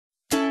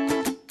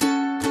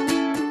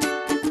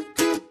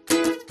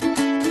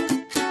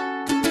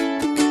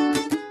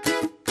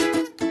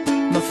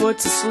put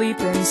to sleep,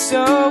 and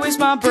so is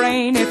my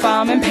brain. If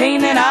I'm in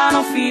pain then I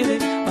don't feel it,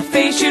 my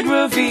face should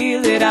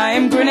reveal it. I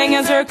am grinning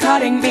as they're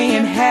cutting me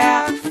in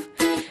half,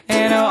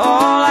 and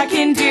all I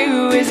can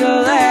do is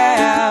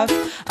laugh.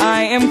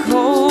 I am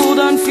cold,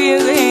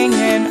 unfeeling,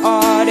 and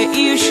odd.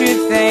 You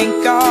should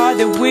thank God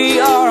that we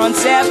are on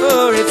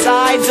separate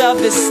sides of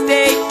the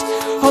state.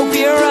 Hope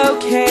you're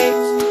okay,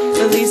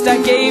 at least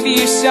I gave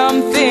you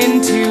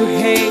something to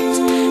hate.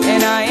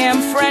 And I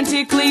am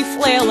frantically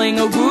flailing,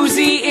 a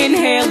woozy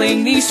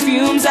inhaling these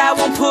fumes that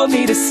won't put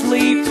me to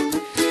sleep.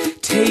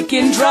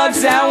 Taking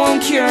drugs that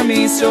won't cure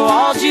me, so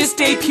I'll just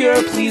stay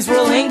pure. Please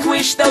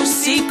relinquish those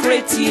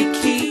secrets you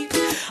keep.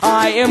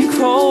 I am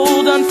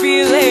cold,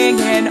 unfeeling,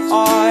 and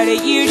odd.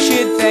 You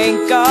should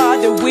thank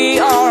God that we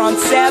are on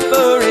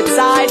separate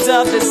sides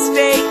of the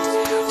state.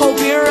 Hope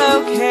you're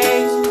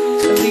okay,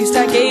 at least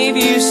I gave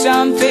you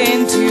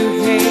something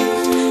to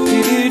hate.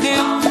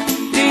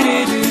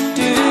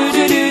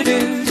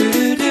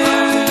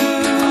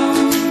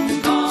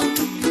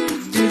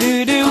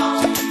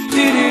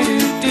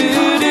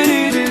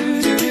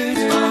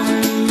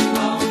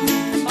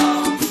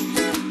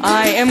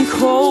 I am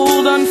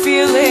cold,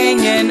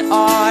 unfeeling, and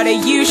odd.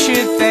 You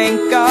should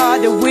thank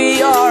God that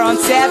we are on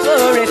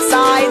separate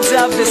sides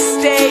of the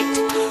state.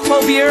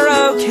 Hope you're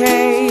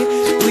okay,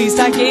 at least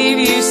I gave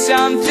you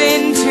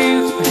something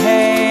to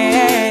hate.